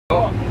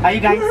Are you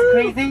guys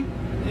crazy?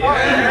 Yeah,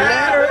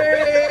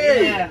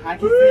 I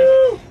can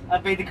see a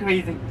bit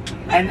crazy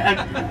and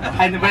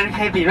very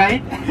happy,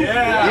 right?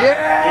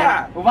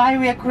 Yeah. Why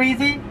we are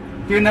crazy?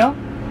 Do you know?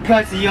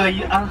 Because you are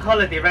on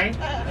holiday, right?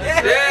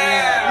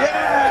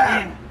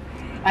 Yeah.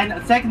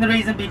 And second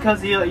reason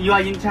because you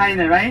are in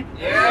China, right?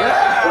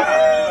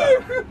 Yeah.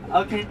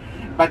 Okay.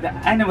 But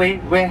anyway,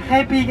 we're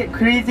happy,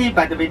 crazy,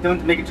 but we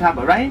don't make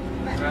trouble, right?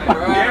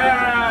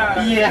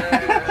 Yeah.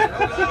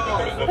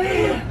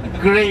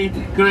 Great.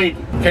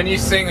 Can you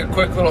sing a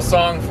quick little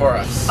song for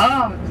us?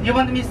 Oh, you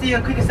want me to sing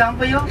a quick song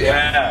for you?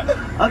 Yeah.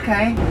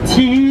 Okay.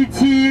 提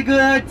起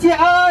个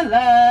家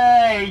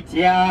来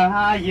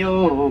家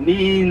有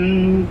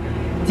名，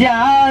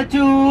家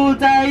住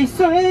在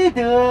绥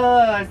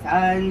德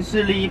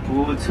30里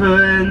铺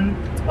村。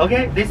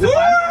Okay, this is one.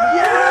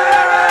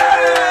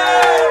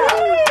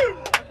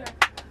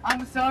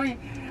 I'm sorry,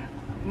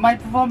 my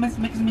performance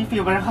makes me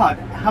feel very hot.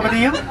 How about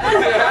you?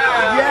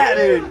 Yeah,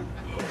 dude.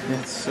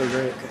 That's so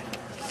great.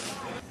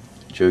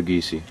 Joe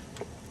Giese,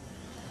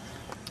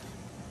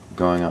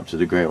 going up to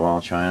the Great Wall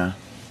of China.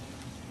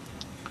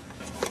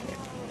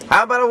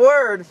 How about a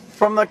word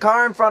from the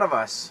car in front of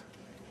us?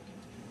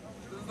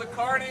 This is the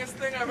carniest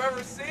thing I've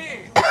ever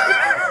seen.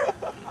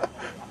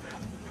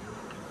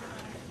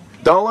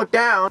 Don't look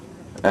down.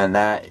 And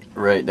that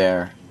right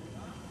there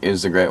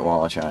is the Great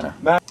Wall of China.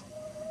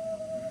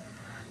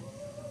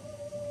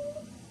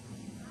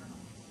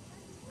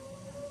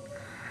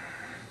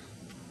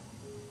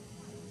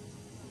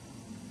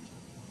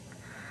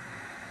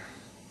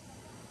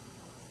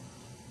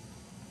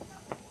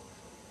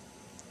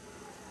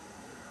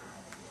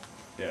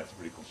 Yeah, it's a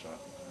pretty cool shot.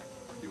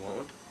 You want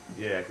one?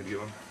 Yeah, I could get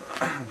one.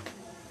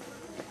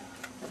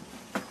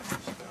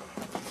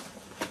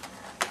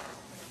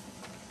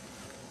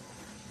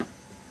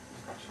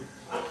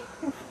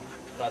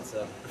 Thought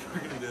so.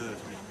 We're gonna do this,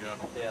 we can go.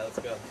 Yeah, let's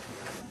go.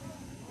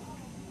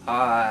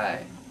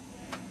 Hi.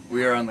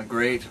 We are on the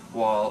Great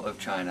Wall of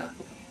China.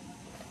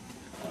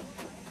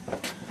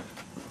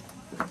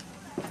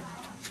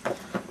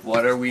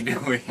 What are we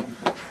doing?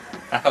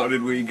 How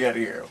did we get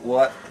here?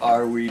 What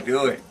are we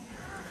doing?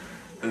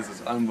 This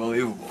is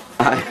unbelievable.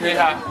 Hi.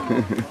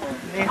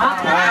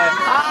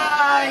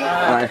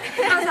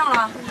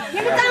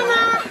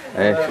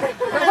 Hey.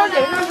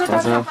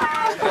 What's up?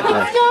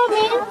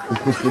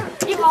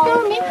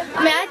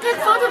 May I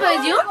take photo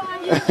with you?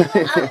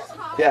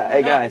 Yeah,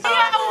 hey guys. This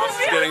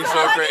is getting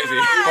so crazy.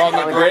 On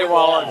the Great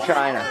Wall of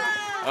China.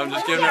 I'm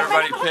just giving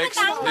everybody pics.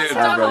 Dude,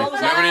 Everybody.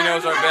 nobody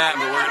knows our band,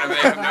 but we're gonna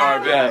make them know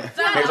our band.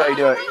 Here's how you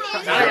do it.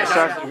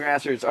 Start from the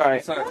grassroots.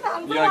 Alright. So,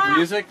 you like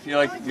music? You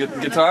like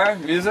guitar?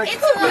 Music?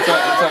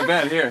 That's our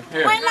band. Here.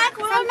 We like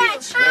very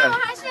much.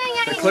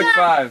 The Click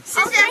 5.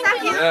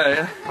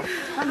 Yeah.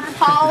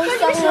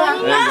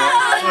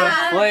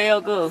 There you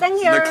go.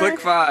 The Click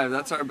 5.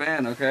 That's our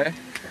band, okay?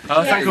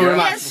 Oh, thank you very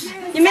much.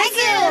 你们是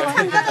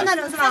唱歌的那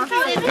种是吗？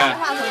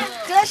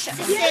歌手。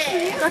谢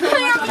谢。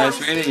 Nice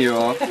meeting you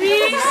all.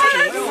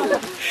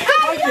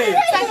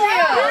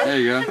 There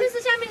you go. 这是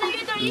下面的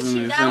乐队一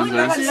起的。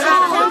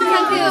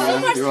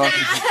 You're welcome.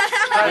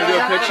 Can I do a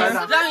picture?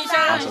 让一下。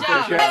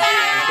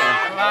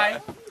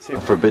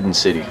Forbidden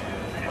City.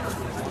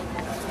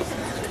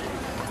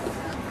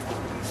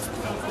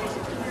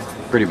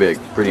 Pretty big,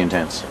 pretty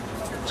intense.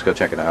 Let's go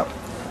check it out.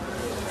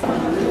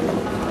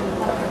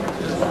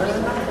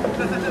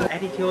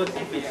 Attitude,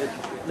 if it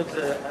looks,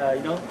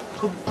 you know,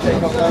 cool.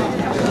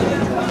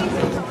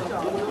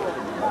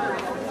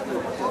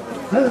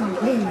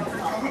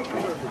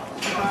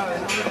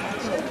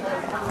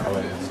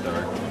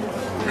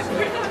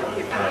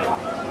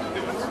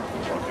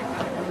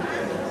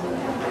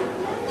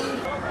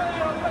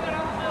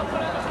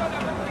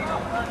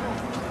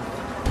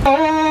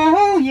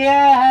 Oh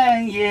yeah,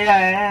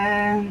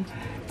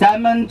 咱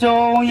们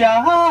中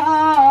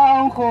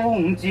央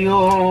红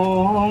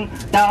酒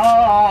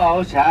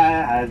到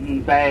山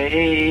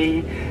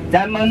北，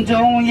咱们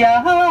中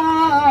央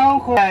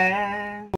红。